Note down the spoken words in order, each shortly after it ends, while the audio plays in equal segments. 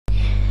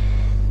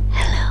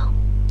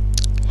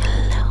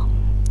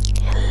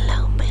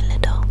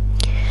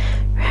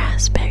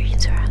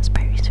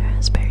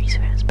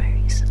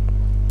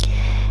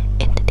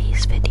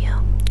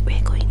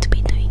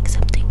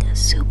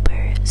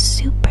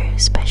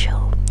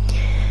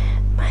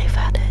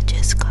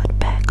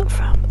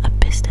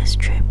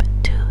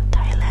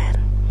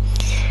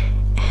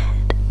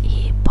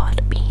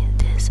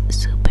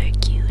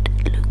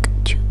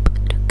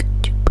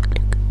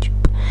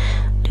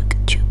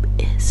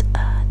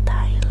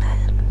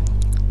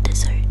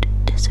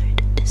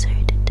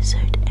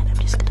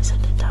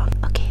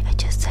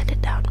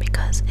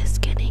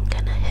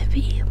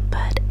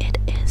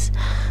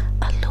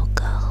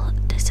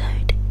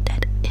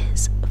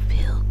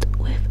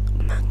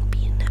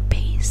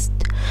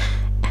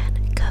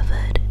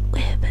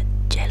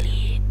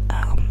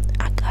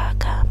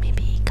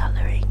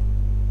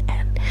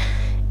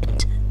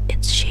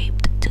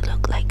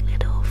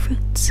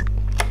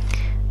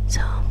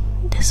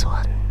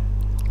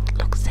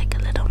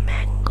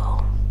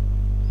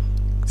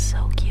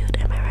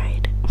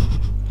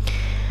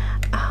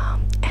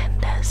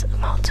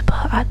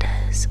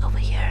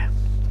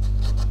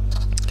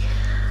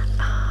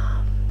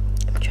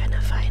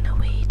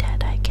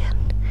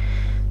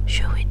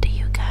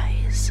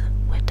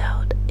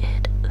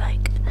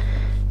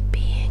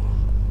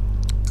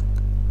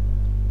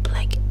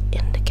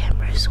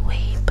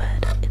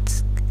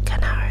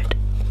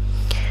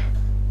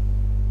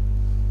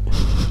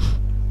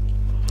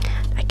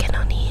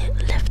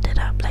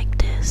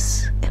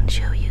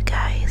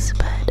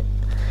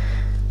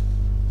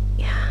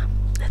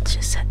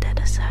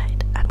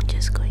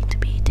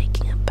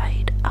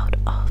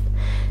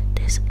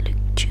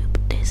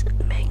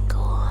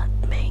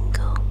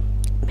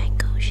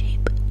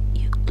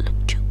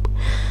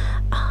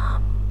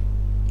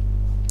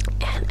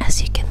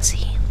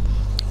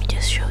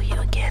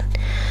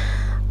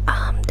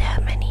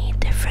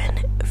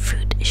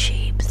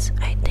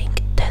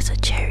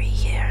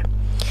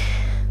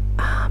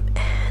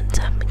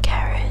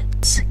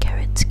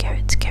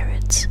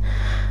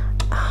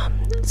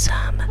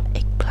some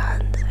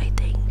eggplants, I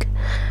think.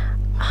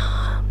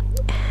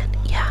 And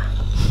yeah.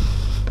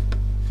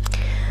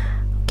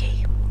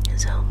 Okay,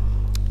 so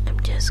I'm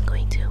just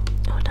going to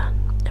hold on.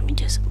 Let me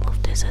just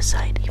move this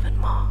aside even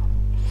more.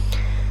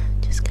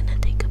 Just gonna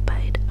take a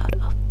bite out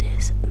of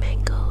this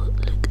mango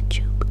LUK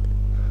CHUP.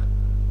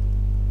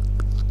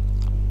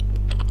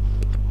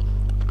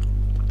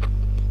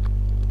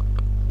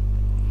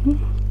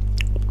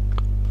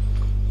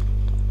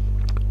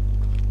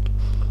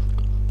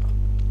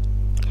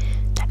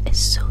 That is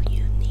so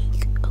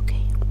unique.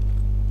 Okay,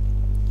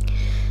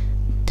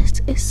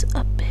 this is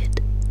a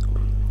bit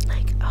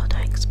like, how do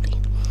I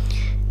explain?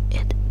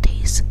 It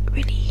tastes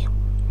really,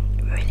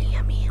 really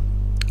yummy,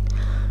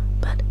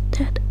 but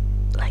that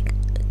like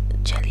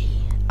jelly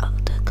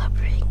outer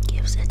covering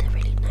gives it a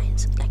really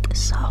nice, like a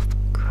soft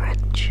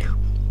crunch,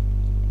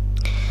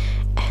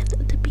 and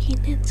the bean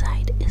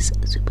inside is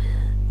super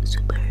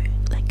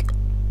like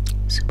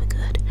super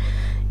good.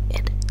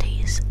 It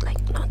tastes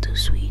like not too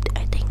sweet.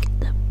 I think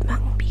the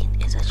mung bean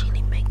is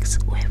actually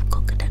mixed with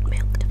coconut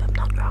milk, if I'm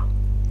not wrong.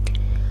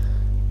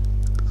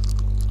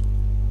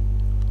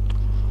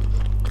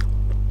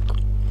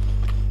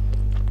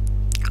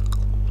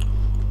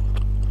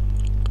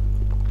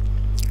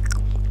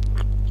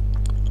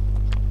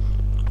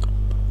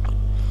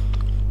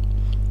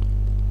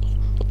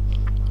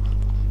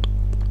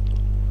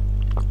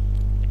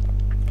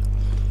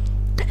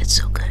 That is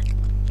so good.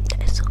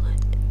 That is so good.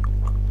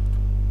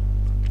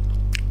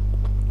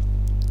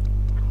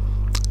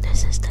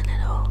 This is the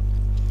little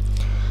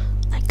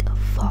like a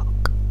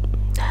fork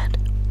that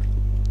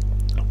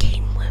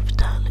came with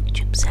the LUK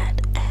CHUP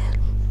set, and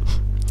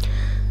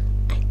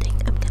I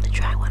think I'm gonna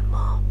try one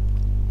more.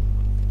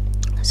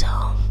 So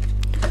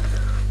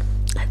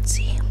let's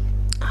see.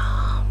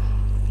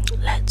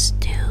 Let's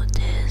do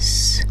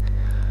this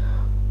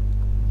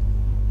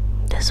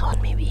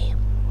one maybe.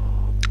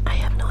 I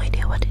have no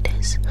idea what it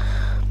is.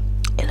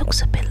 It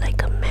looks a bit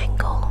like a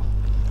mango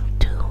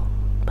too,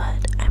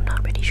 but I'm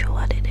not really sure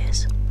what it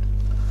is.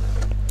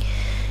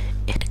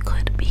 It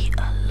could be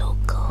a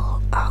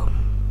local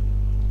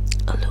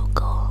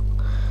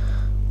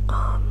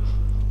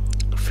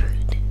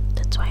fruit.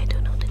 That's why I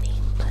don't know the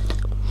name. But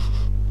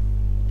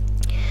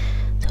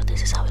so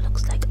this is how it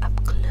looks like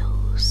up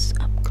close.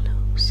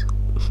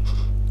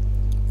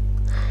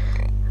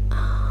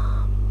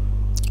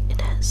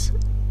 It has,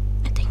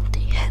 I think they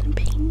hand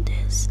paint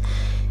this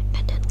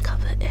and then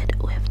cover it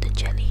with the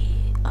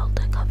jelly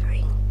outer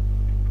covering.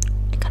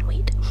 I can't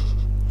wait.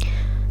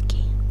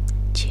 Okay,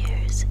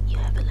 cheers. You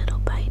have a little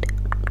bite.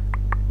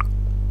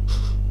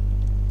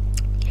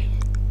 Okay.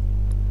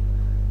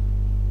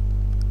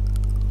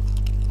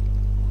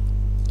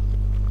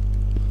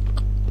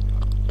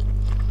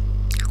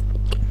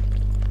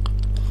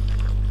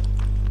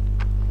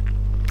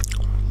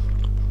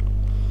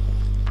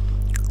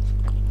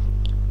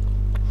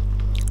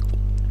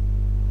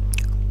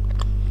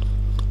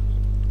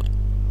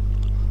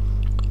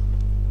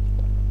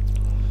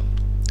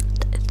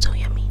 It's so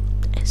yummy.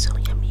 It's so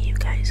yummy, you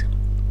guys.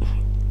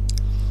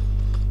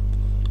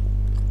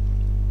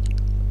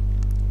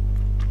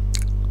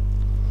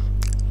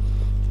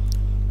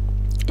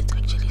 It's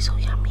actually so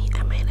yummy.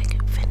 I might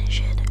like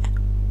finish it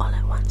all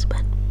at once,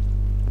 but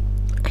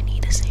I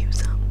need to save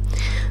some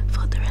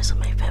for the rest of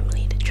my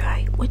family to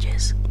try, which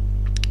is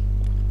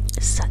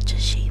such a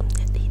shame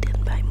that they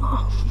didn't buy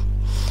more.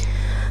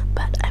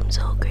 But I'm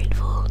so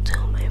grateful to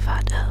my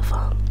father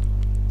for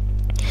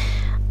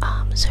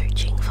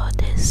searching for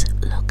this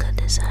local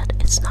dessert.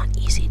 It's not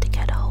easy to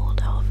get a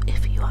hold of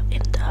if you are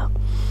in the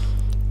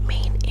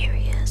main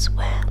areas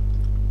where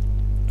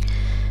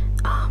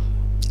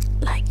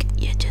like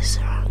you're just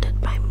surrounded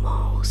by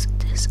malls.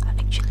 This are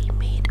actually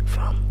made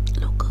from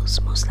locals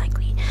most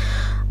likely,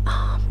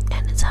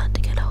 and it's hard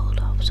to get a hold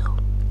of. So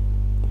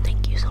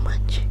thank you so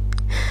much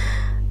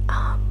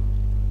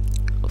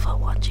for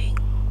watching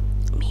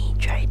me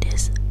try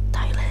this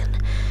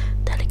Thailand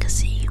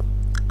delicacy.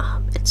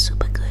 It's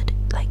super good.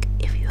 Like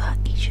if you are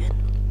Asian,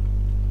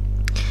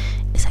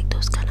 it's like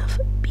those kind of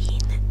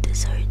bean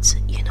desserts,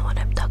 you know what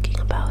I'm talking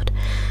about.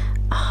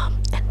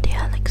 And they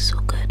are like so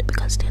good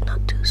because they're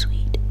not too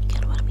sweet, you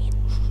get what I mean?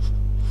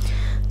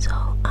 So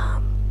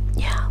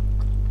yeah,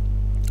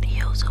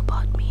 he also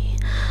bought me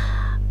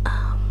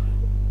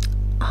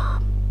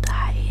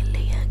Thai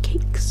layer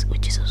cakes,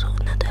 which is also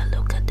another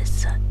local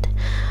dessert,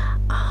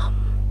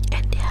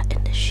 and they are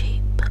in the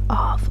shape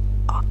of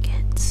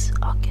orchids,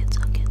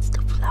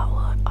 the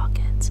flower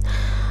orchids.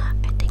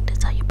 I think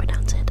that's how you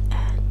pronounce it,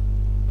 and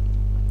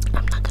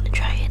I'm not gonna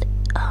try it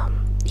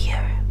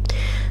here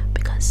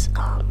because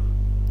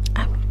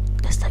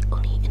that's like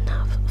only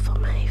enough for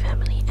my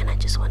family, and I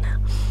just wanna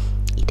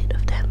eat it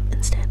with them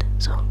instead.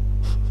 So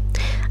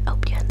I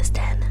hope you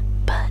understand.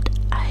 But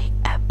I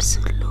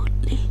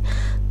absolutely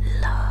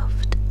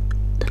loved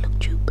the LUK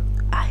CHUP.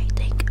 I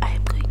think I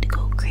am going to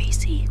go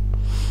crazy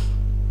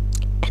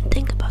and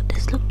think about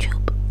this LUK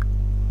CHUP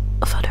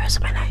for the rest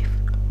of my life.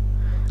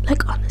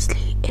 Like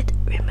honestly, it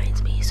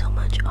reminds me so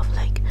much of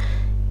like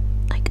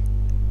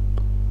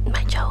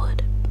my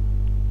childhood,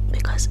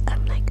 because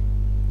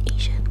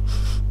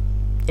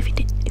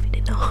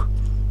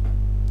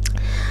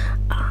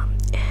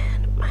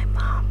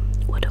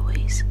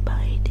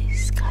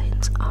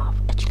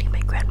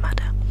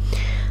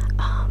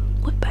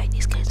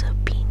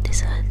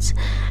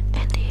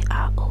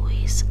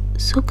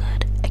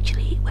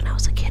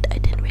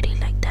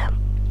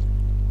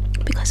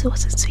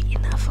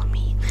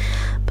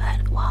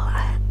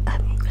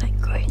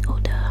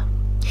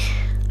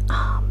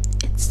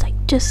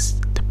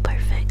just the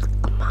perfect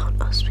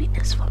amount of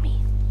sweetness for me.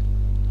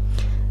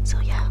 So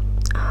yeah,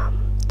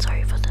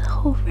 sorry for the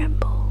whole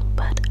ramble,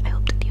 but I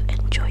hope that you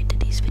enjoyed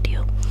today's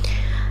video,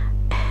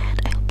 and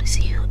I hope to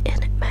see you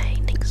in my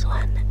next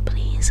one.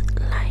 Please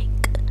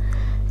like,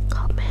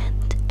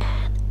 comment,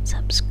 and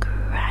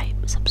subscribe.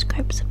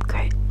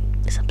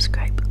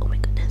 Oh my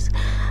goodness.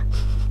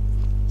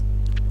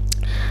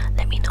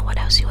 Let me know what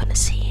else you want to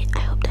see. I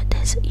hope that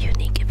this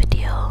unique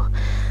video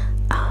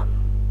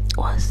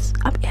was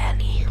up your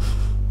alley.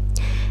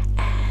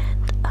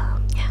 And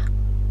yeah,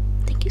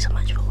 thank you so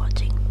much for watching.